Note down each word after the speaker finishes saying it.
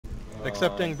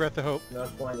Accepting Breath of Hope. Not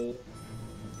funny.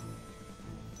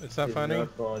 It's not Did funny?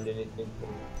 not found anything for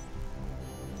me.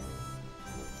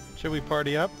 Should we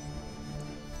party up?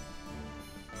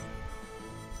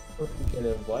 You can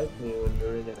invite me when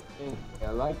you're in a thing.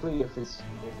 Yeah, likely if it's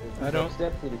I don't-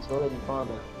 accepted, it's already found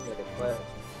a thing at a class.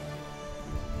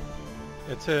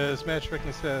 It says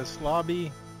matchmaking says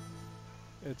lobby.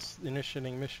 It's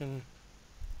initiating mission.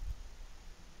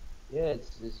 Yeah,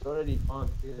 it's already found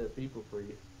the people for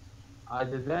you.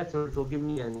 Either that or it'll give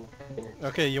me an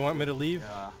Okay, you want me to leave?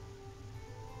 Yeah.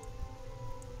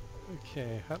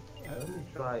 Okay. Let me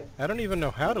try. I don't even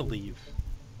know how to leave.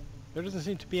 There doesn't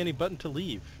seem to be any button to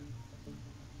leave.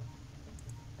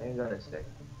 Hang on a sec.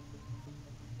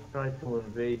 Try to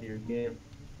invade your game.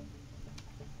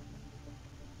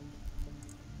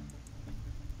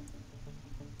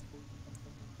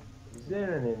 Is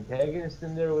there an antagonist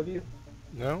in there with you?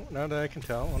 No, not that I can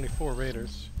tell. Only 4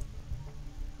 raiders.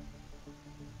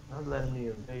 Not letting me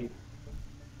invade.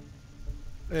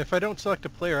 If I don't select a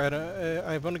player,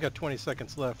 I've only got 20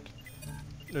 seconds left.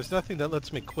 There's nothing that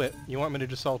lets me quit. You want me to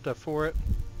just alt F4 it?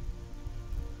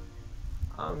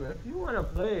 If you want to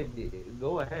play it,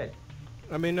 go ahead.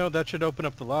 I mean, no, that should open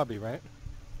up the lobby, right?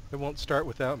 It won't start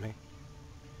without me.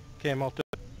 Okay, I'm alt.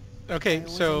 Okay,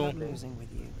 so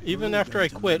even after I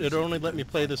quit, it'll only let me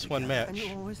play this one match,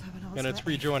 and it's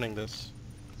rejoining this.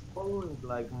 Following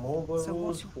like mobile So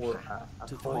rules what's your for plan?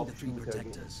 To find the 3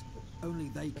 protectors. Only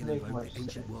they can Make invoke much the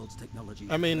ancient sense. world's technology.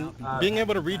 I mean, without being being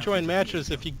able to thousands rejoin of matches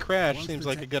years. if you crash Once seems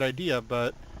like a protected- good idea,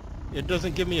 but it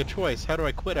doesn't give me a choice. How do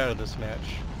I quit out of this match?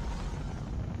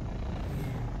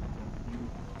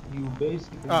 you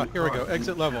basically. Ah, here we go.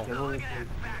 Exit level.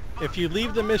 If you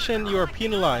leave the mission, you are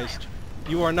penalized.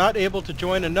 You are not able to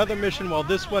join another mission while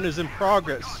this one is in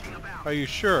progress. Are you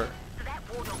sure?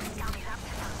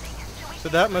 So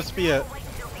that must be it.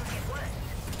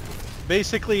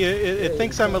 Basically, it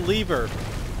thinks I'm a leaver,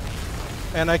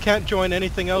 and I can't join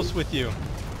anything else with you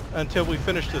until we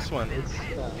finish this one. It's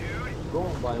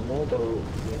going by mobile rules,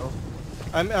 you know.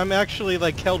 I'm actually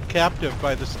like held captive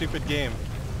by the stupid game.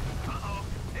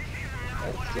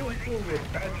 That's the same thing with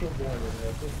Battleborn and I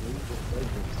think League of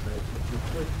Legends. Right? If you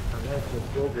click on actual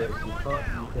progress, you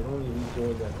can only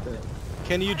rejoin that thing.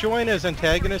 Can you join as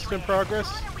antagonist in progress?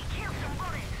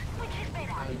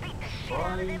 I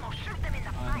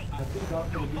think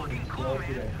after getting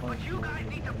started, I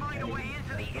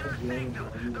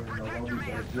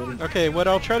can't Okay, what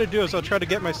I'll try to do is I'll try to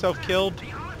get myself killed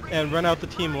and run out the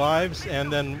team lives,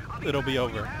 and then it'll be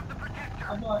over.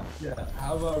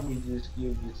 How about we just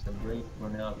give this a break for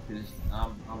now, because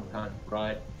I'm kind of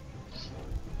fried.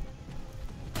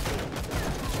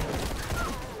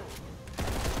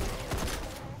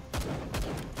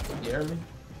 You hear me?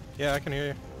 Yeah, I can hear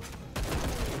you.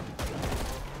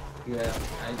 Yeah,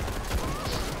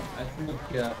 I think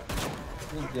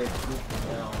that's good for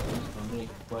now, at least for me.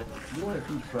 But if you want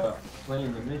to keep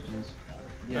playing the missions,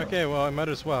 you know, Okay, well I might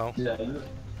as well. yeah, you,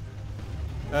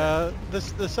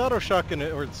 This auto shotgun,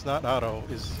 or it's not auto,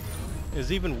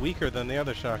 is even weaker than the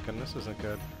other shotgun. This isn't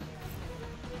good.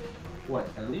 what,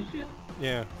 Alicia?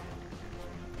 Yeah,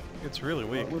 it's really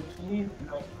weak. What you need,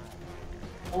 like,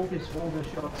 focus all the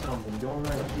shots on them. Don't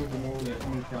let shoot them only a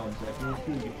few times. Like,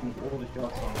 you shoot all the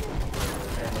shots on them.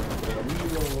 And the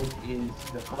reload is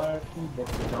the fire key, but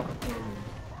the jump aiming.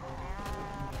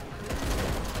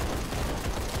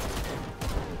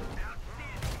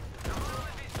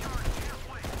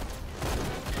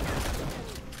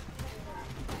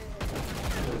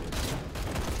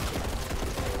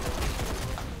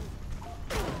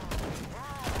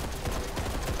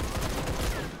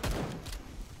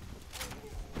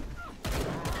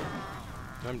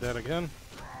 I'm dead again.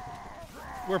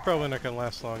 We're probably not gonna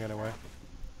last long anyway.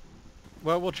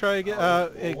 Well, we'll try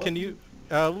again. Can you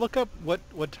look up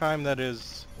what time that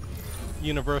is,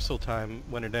 universal time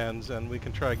when it ends, and we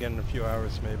can try again in a few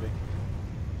hours maybe.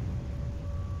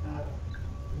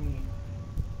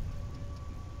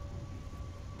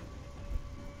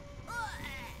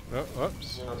 Oh,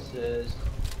 whoops. Now it says,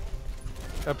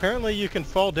 Apparently you can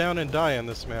fall down and die on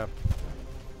this map.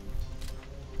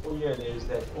 oh yeah, there's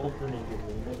that opening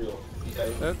in the middle.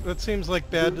 Yeah, That seems like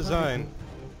bad design.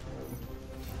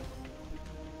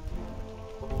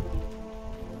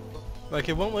 Like,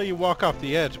 it won't let you walk off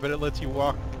the edge, but it lets you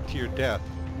walk to your death.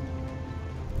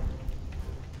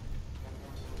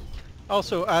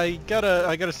 Also, I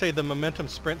gotta say the momentum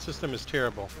sprint system is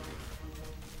terrible.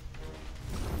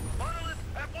 Monolith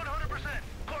at 100%.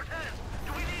 Cortez,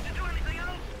 do we need to do anything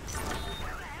else?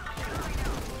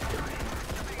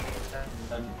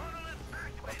 and Monolith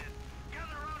activated.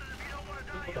 Gather around it if you don't want to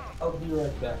die young. I'll be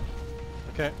right back.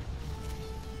 Okay.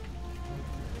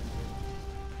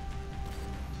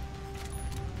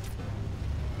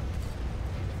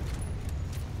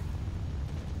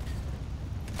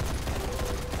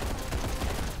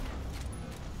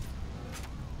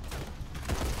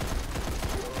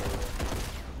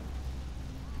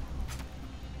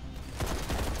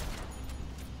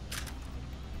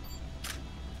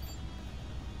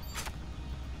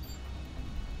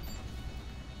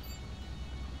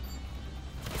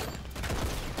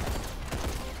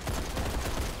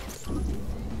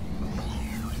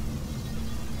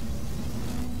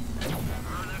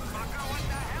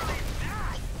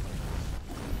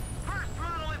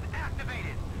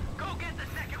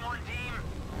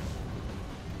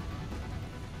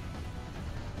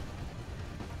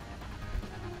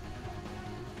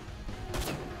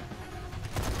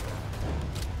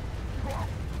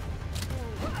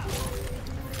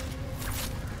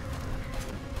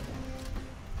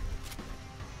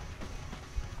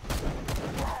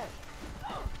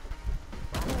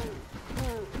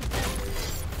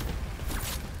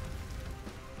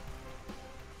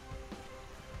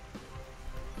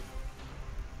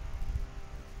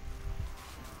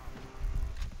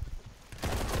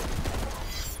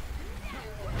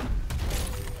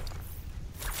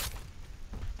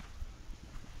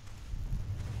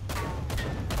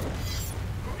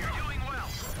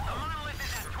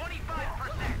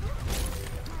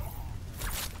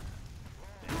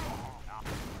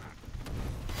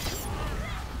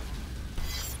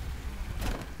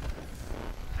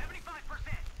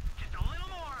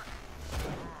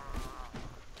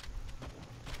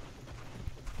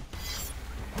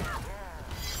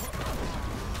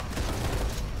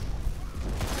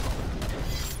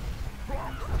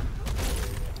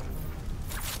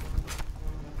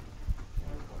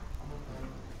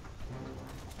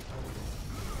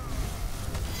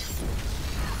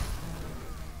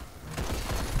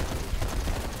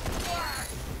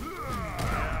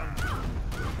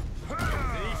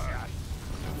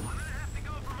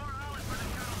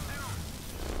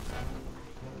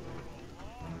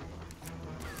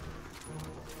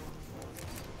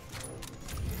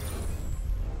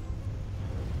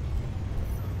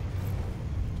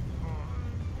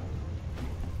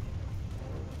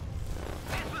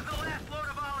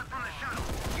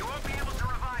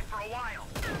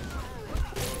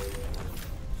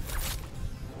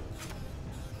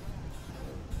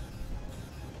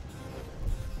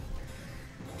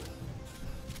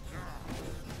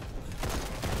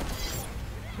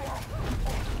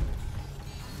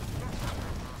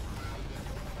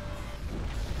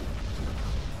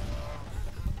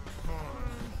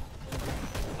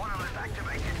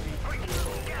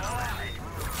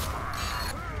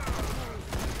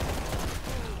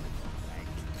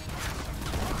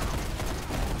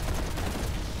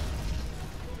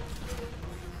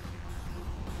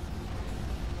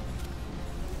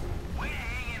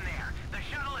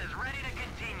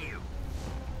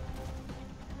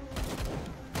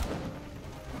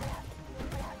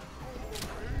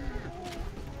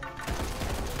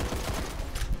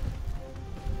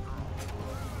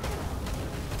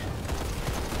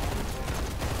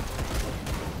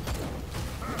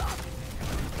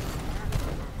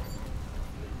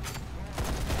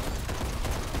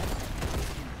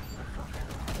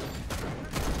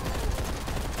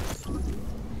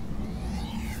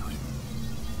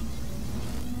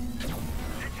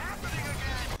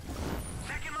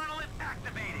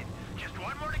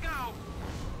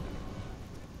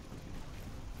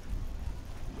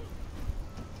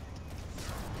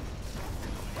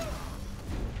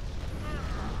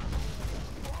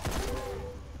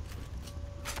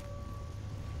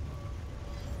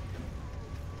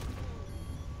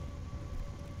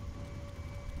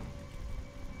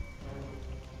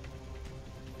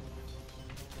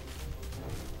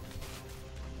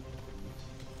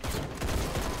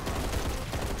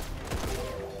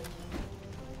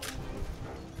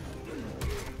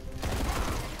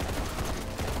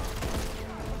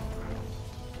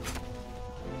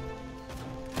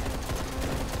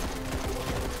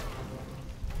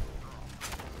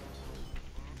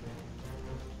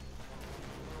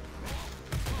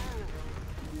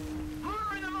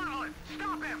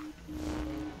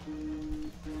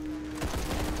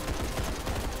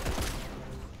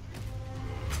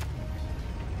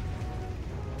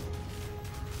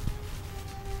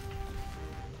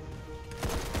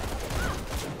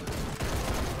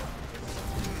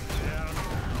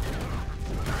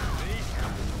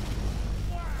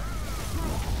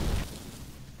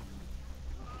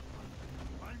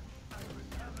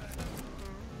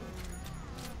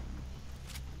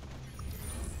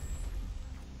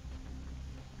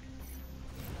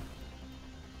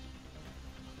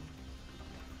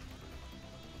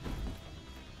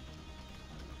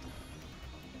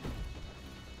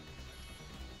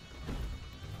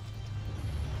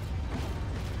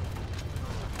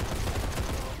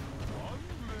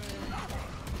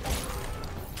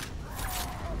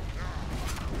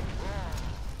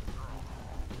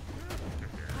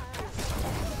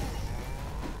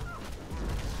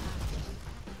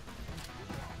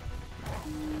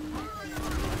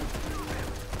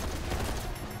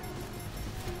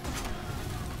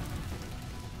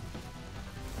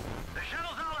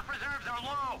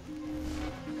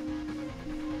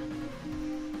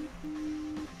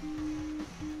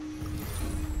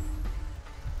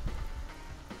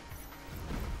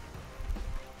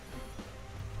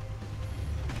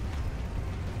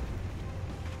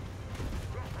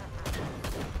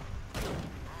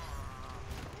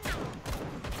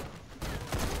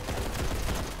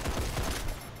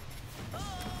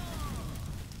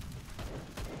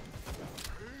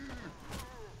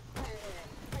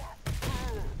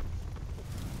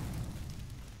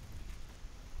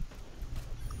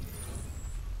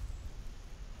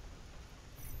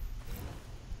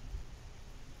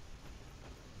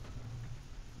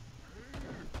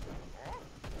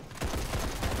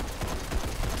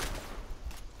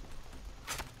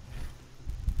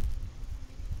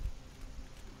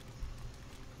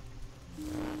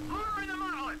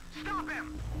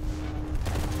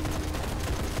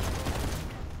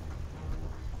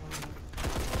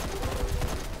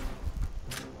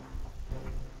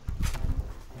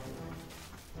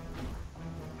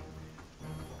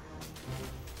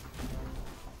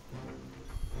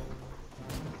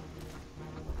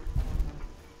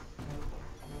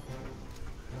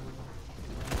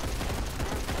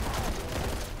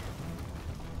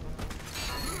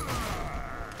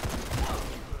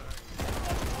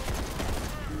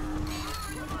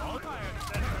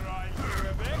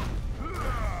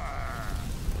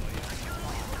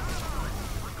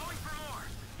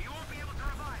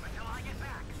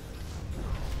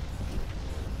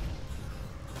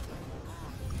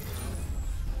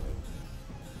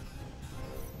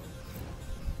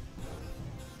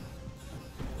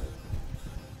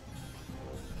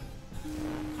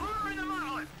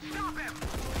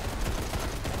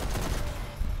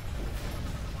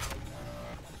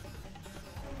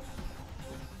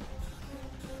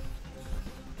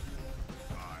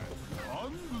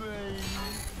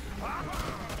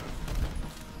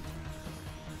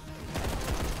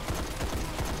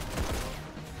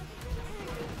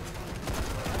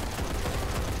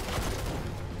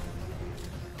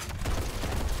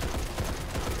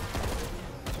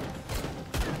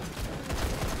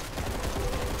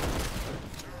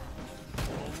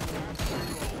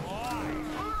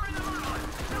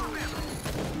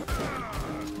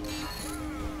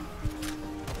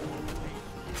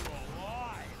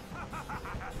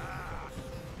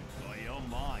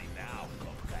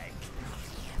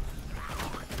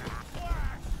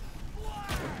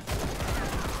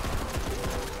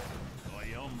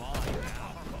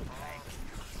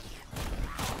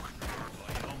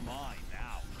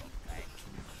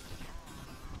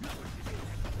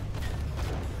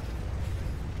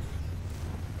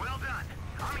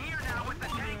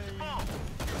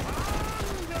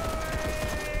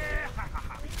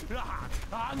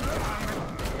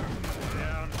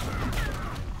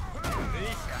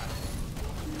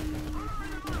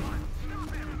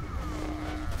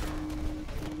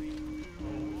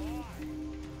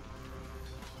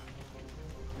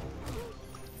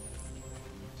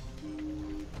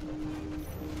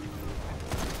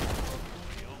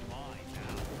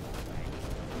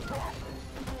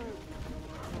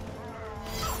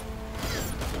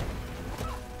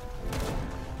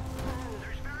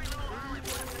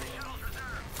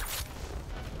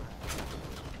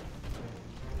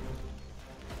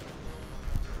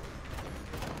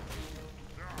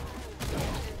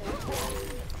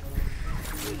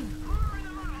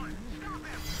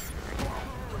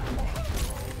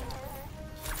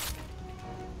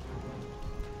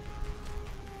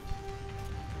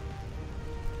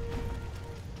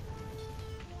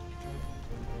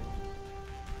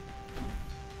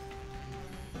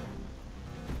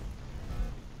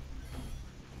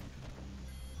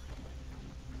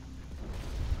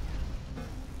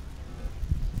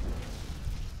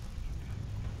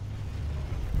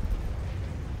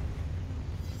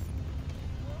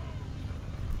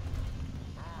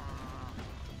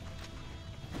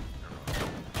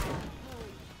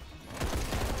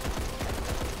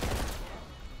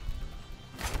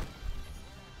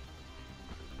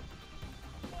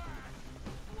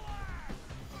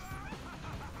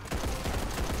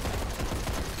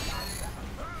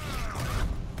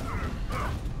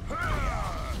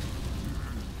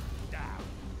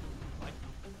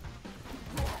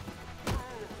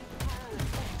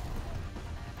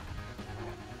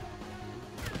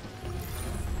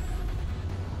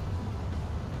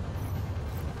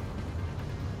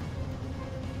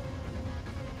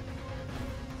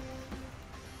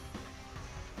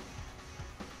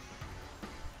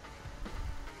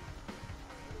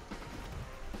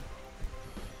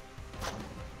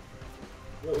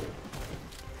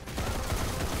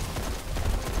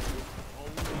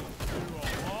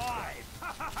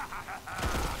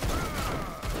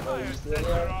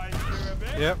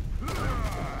 Yep.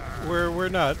 We're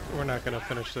not gonna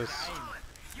finish this.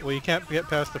 Well, you can't get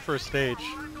past the first stage.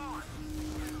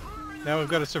 Now we've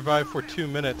got to survive for 2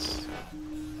 minutes.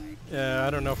 I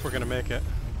don't know if we're gonna make it.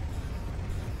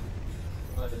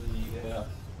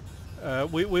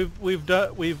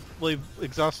 We've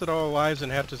exhausted all our lives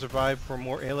and have to survive for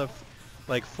more Aleph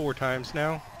like 4 times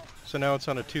now. So now it's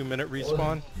on a 2-minute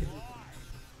respawn.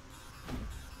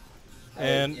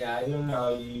 And yeah, I don't know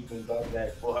how you even got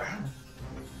that far.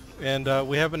 And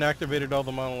we haven't activated all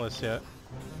the monoliths yet,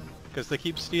 because they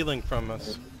keep stealing from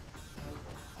us.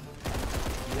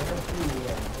 You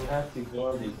have to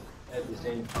guard it at the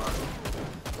same time.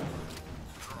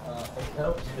 It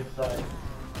helps if like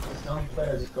some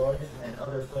players guard it and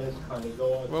other players kind of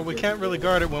go out. Well, we can't really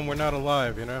guard it when we're not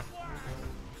alive, you know?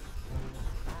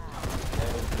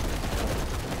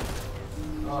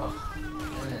 Oh,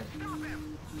 man.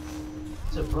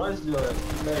 Surprised you guys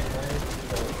managed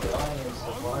to die and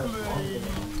survive.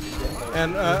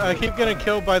 And I keep getting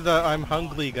killed by the I'm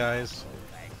hungry guys.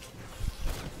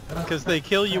 Because they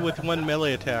kill you with 1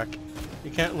 melee attack.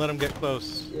 You can't let them get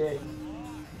close. Yeah. You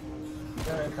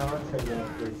gotta counter them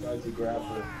besides the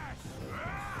grapple.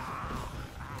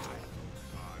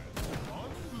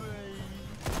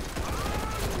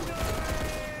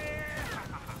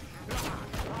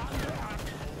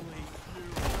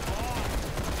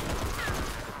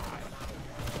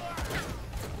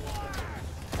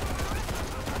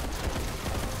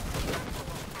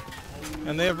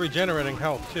 And they have regenerating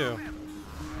health too,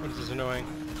 which is annoying.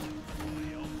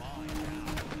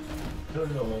 I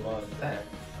don't know about that.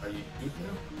 Are you keeping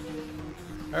them?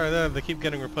 Or they keep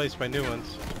getting replaced by new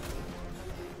ones.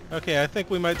 Okay, I think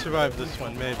we might survive this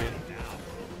one, maybe.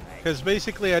 Because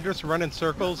basically I just run in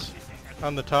circles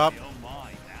on the top.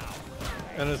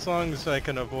 And as long as I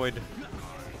can avoid...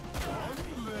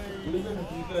 Even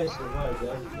if you guys survive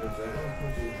everything, I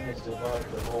don't think you can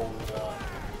survive the whole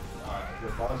the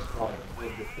boss fight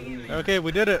with the thing. Okay,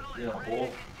 we did it! You know,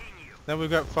 Now we've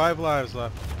got 5 lives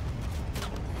left.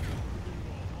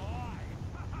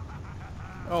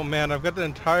 Oh man, I've got the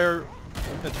entire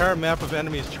map of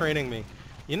enemies training me.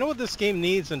 You know what this game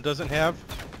needs and doesn't have?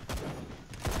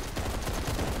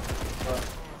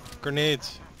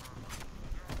 Grenades.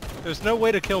 There's no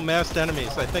way to kill massed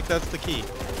enemies. I think that's the key.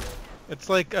 It's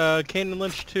like Kane and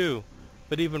Lynch 2,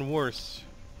 but even worse.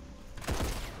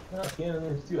 No, Kane and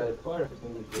Lynch 2 had fire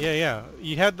extinguishers. Yeah.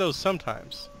 You had those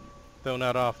sometimes, though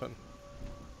not often.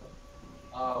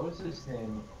 What's his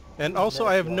name? And also,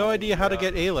 I have no idea how to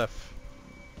get Aleph.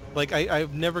 Like,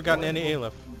 I've never gotten any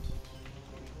Aleph.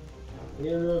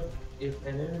 Aleph, if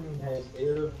an enemy has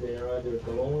air, they're either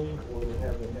glowing or they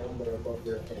have a number above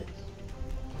their heads.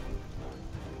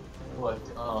 But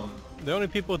The only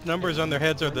people with numbers on their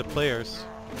heads are the players.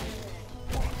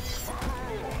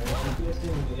 I'm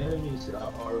guessing the enemies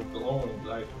are glowing,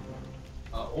 like,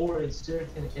 or it's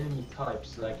certain enemy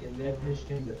types, like in that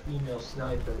mission, the female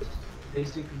snipers.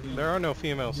 Basically, There are no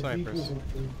female the people snipers. who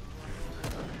think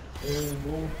they're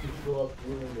going to show up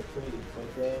during the trade,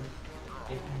 but then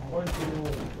if you want to know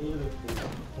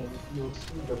you'll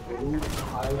see the blue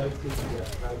highlighted,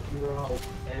 like you know how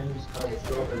enemies kind of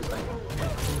show up as like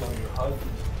nothing on your HUD.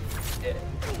 Yeah.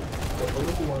 The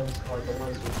blue ones are the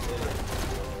ones with the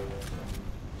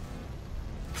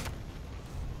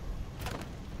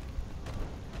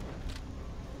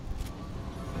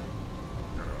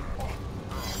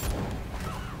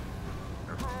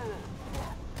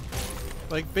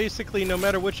Like basically, no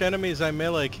matter which enemies I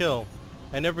melee kill,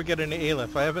 I never get any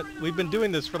Aleph. We've been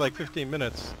doing this for like 15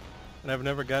 minutes, and I've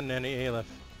never gotten any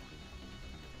Aleph.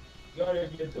 You gotta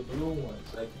get the blue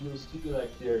ones. Like you'll see,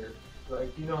 like they're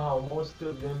like you know how most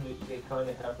of them they kind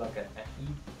of have like a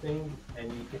heat thing, and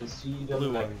you can see them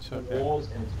Blue like ones, the okay. walls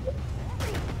and stuff.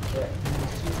 Yeah, you can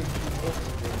see the walls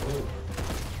and they're blue.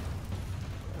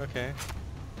 Okay,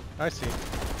 I see.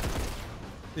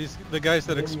 These the guys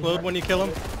that explode when you kill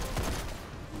them.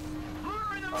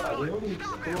 They only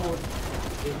explode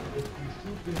if you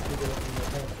shoot into them in the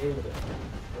head area.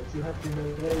 But you have to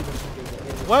melee them in the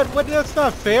area. What? What? That's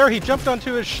not fair. He jumped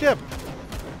onto his ship.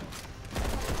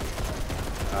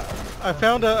 I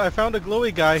found a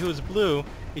glowy guy who was blue.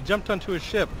 He jumped onto his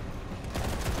ship.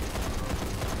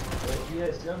 But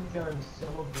yeah, sometimes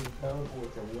some of them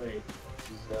teleport away,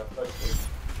 which is frustrating.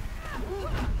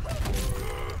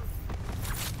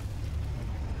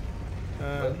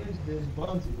 But there's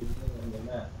bunch of them on the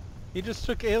map. He just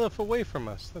took Aleph away from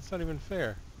us. That's not even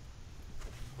fair.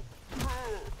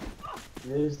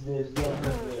 There's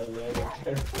definitely a lot of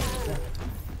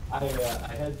I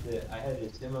had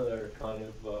a similar kind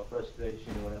of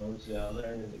frustration when I was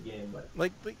learning the game, but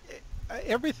Like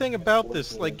everything about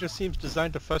this like just seems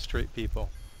designed to frustrate people.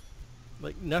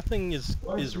 Like nothing is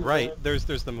right. There's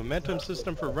the momentum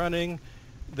system for running.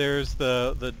 There's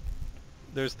the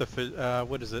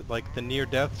what is it, like the near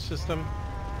death system?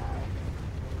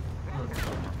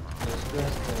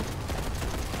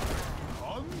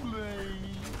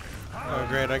 Oh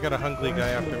great, I got a hungry guy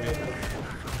after me.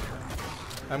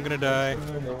 I'm gonna die.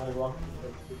 The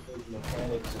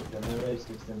mechanics of the melee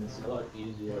system is a lot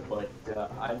easier, but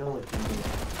I know what you mean.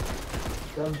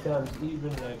 Sometimes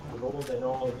even like with all the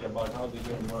knowledge about how the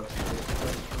game works,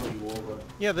 it's screw you over.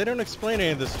 Yeah, they don't explain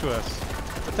any of this to us.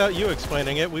 Without you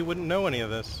explaining it, we wouldn't know any of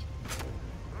this.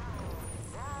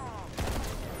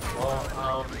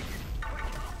 Well,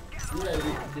 yeah,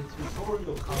 the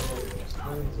tutorial kind of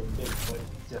explains a bit, but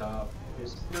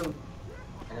there's still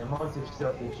an amount of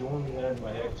stuff that you only learn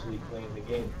by actually playing the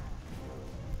game.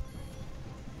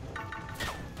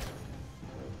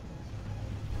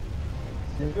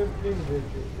 The good thing is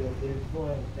that there's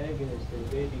more antagonists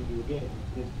invading your game.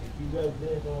 If you guys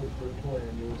didn't know it before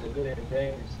and there was a good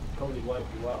antagonist, it probably wipe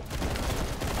you out.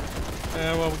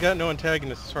 Well, we got no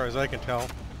antagonists as far as I can tell.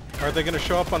 Are they going to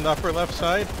show up on the upper left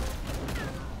side?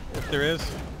 If there is?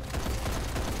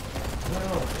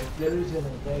 No, if there is an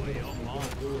antagonist, you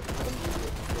can do it from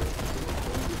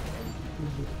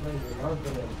you explain you're not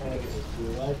an antagonist,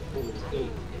 your life will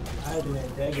escape. If you had an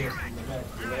antagonist in the match,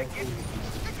 your life will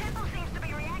escape. The temple seems to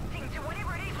be reacting to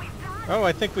whatever it is we've done. Oh,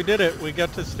 I think we did it. We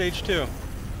got to stage 2.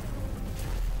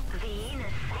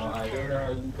 I don't know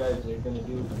how you guys are gonna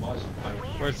do the boss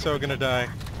fight. We're so gonna die.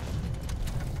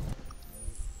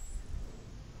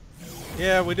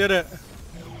 Yeah, we did it.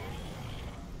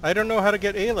 I don't know how to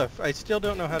get Aleph. I still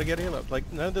don't know how to get Aleph. Like,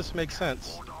 none of this makes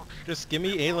sense. Just give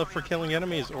me Aleph for killing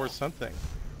enemies or something.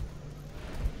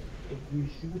 If you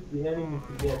shoot the enemy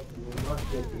to death, you will not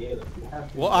get the Aleph. You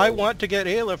have to Well, I want to get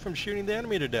Aleph from shooting the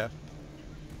enemy to death.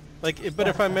 Like, but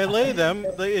if I melee them,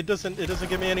 it doesn't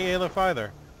give me any Aleph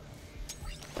either.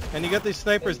 And you got these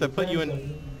snipers that put you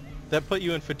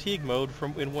in fatigue mode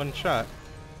in one shot.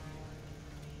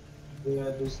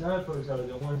 The snipers are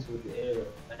the ones with the Aleph,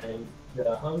 and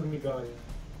the hungry guys.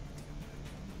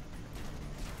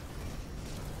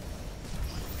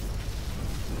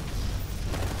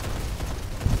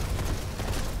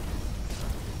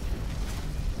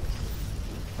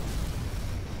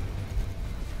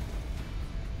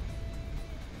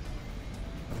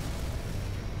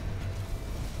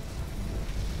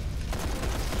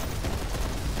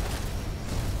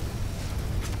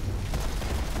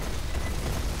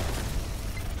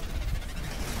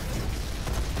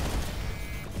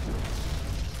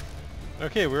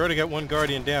 Okay, we already got one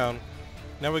Guardian down.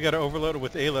 Now we got to overload it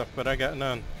with Aleph, but I got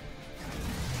none.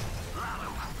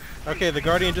 Okay, the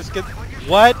Guardian just gets...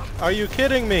 What? Are you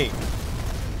kidding me?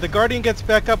 The Guardian gets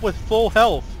back up with full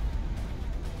health.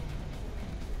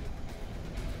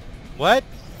 What?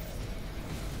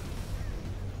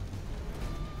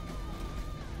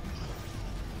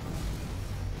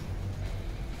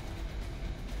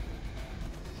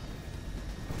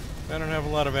 I don't have a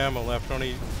lot of ammo left,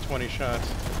 only 20 shots.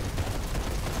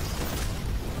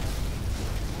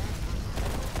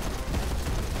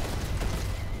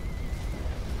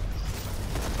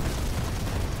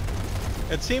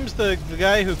 It seems the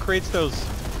guy who creates those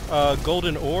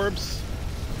golden orbs,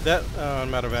 that...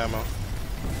 I'm out of ammo.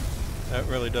 That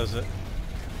really does it.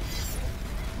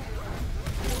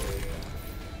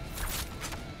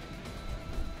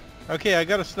 Okay, I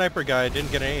got a sniper guy. I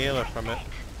didn't get any Aleph from it.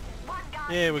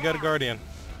 Yeah, we got a Guardian.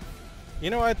 You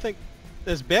know, I think,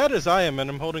 as bad as I am and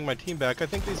I'm holding my team back, I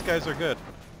think these guys are good.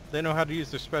 They know how to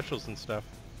use their specials and stuff.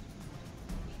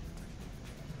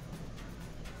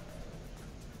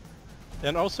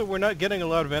 And also, we're not getting a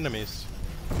lot of enemies.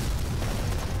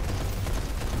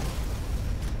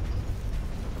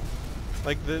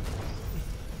 Like the...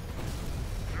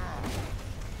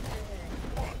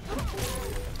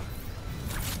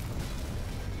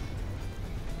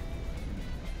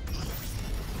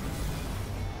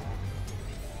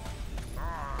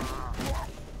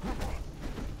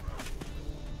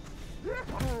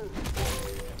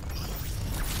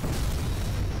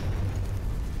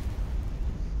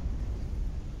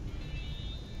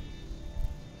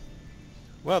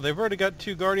 Well, they've already got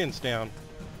 2 Guardians down.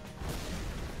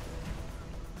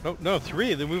 Oh, no,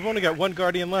 3. Then we've only got 1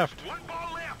 Guardian left. One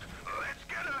ball left. Let's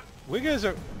get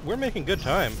it. We're making good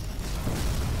time.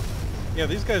 Yeah,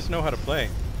 these guys know how to play.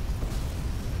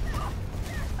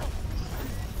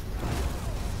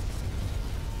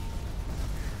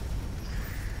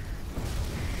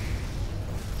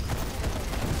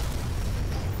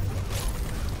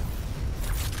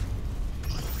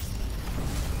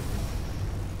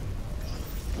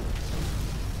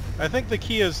 I think the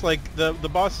key is, like, the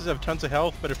bosses have tons of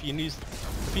health, but if you use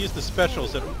the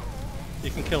specials, you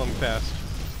can kill them fast.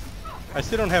 I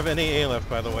still don't have any Aleph,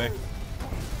 by the way.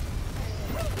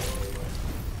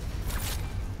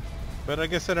 But I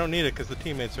guess I don't need it because the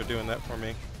teammates are doing that for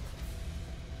me.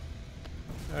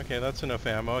 Okay, that's enough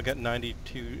ammo. I got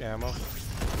 92 ammo.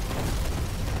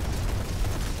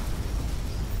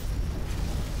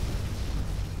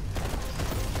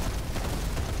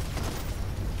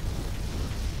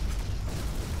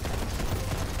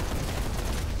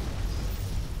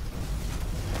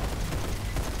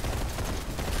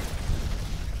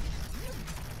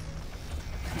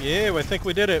 Yeah, I think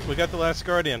we did it. We got the last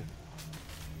Guardian.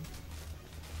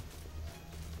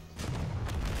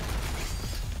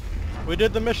 We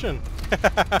did the mission. All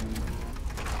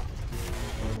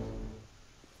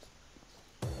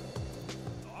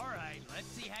right, let's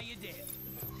see how you did.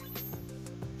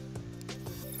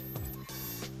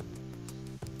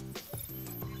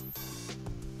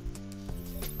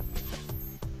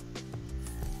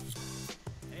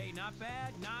 Hey, not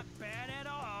bad at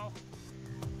all.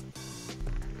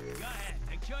 Go ahead,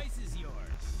 the choice is yours.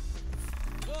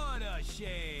 What a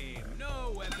shame.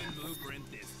 No weapon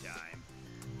blueprint this time.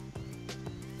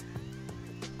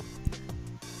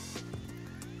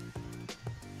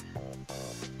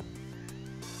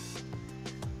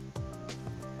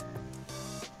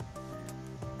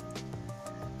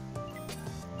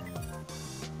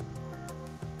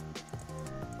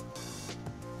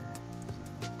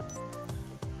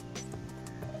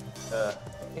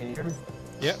 Can you hear me?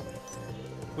 Yep.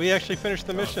 We actually finished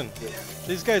the mission.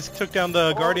 These guys took down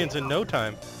the Guardians in no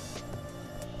time.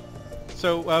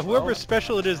 So whoever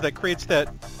special it is that creates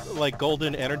that like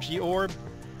golden energy orb,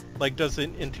 like does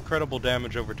incredible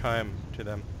damage over time to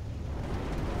them.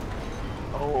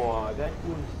 Oh, that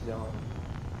was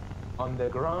on the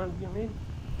ground, you mean?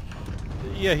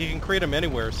 Yeah, he can create them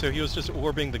anywhere. So he was just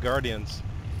orbing the Guardians.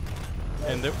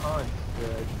 And they're...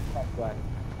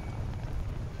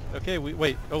 Okay,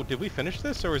 wait. Oh, did we finish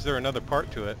this, or is there another part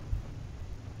to it?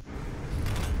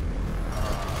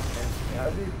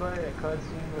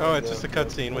 Oh, it's just a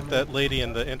cutscene with that lady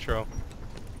in the intro,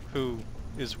 who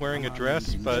is wearing a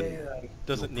dress but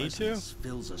doesn't need to.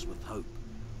 Fills us with hope.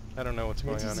 I don't know what's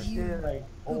going on here.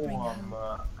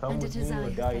 Come with me or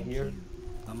die here.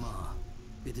 Amar,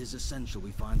 it is essential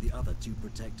we find the other 2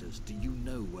 protectors. Do you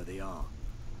know where they are?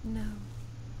 No,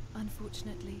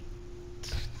 unfortunately.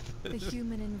 The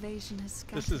human invasion has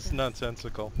scattered This is us,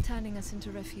 nonsensical. turning us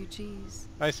into refugees.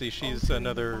 I see, she's altering the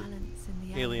another balance in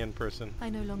the air. alien person. I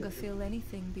no longer feel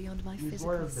anything beyond my He's one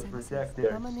physical of the senses.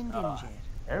 protectors. I'm an Indinjir.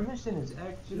 Emerson is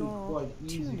actually Your quite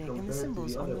easy tunic and compared the to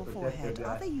symbols the on other your protector forehead, are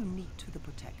guys. they unique to the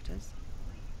protectors?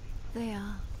 They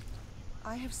are.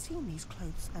 I have seen these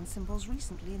clothes and symbols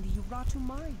recently in the Uratu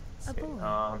mines. A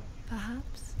boy,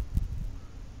 perhaps?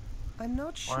 I'm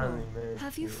not sure. finally managed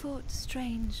Have you to- fought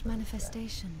strange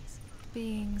manifestations?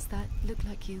 Beings that look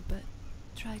like you but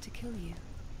try to kill you?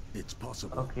 It's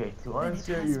possible. Okay, to Then it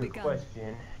answer has your begun.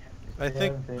 question, I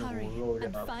think- damn thing Hurry will load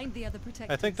and up. find the other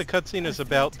protectors. I think the cutscene is A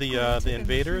about threat the greater than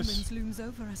invaders, humans looms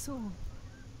over us all.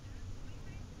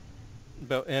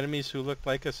 about enemies who look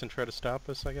like us and try to stop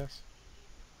us, I guess.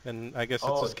 And I guess it's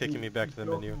Oh, just kicking me back to the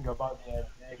menu. talking about the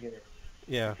antagonist.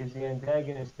 Yeah. Because the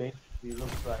antagonist basically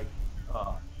looks like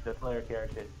the player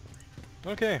character.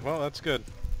 Okay, well that's good.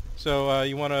 So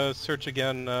you want to search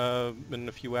again in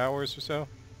a few hours or so?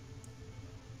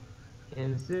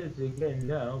 And it says again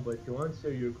now, but to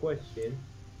answer your question,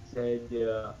 said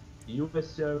US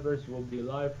servers will be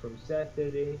live from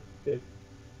Saturday 5th,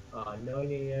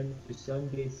 9 a.m. to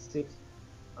Sunday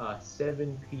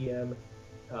 7 p.m.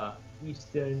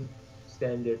 Eastern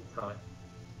Standard Time.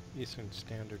 Eastern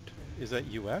Standard. Is that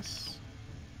US?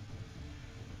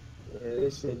 They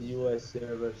said US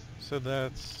servers. So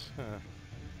that's...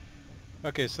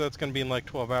 Okay, so that's going to be in like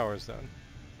 12 hours then,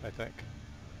 I think.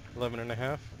 11 and a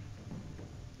half?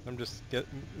 I'm just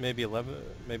maybe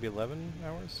 11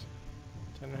 hours?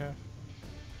 10 and a half?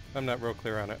 I'm not real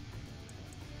clear on it.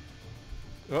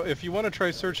 Well, if you want to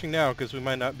try searching now, because we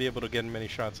might not be able to get many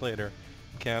shots later,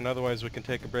 can. Otherwise we can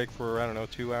take a break for, I don't know,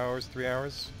 2 hours, 3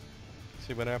 hours?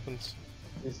 See what happens?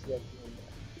 This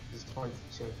is trying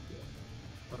to check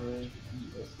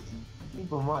Keep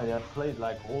in mind, I've played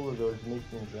like all of those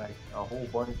missions like a whole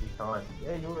bunch of times.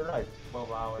 Yeah, you were right.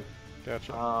 12 hours.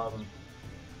 Gotcha.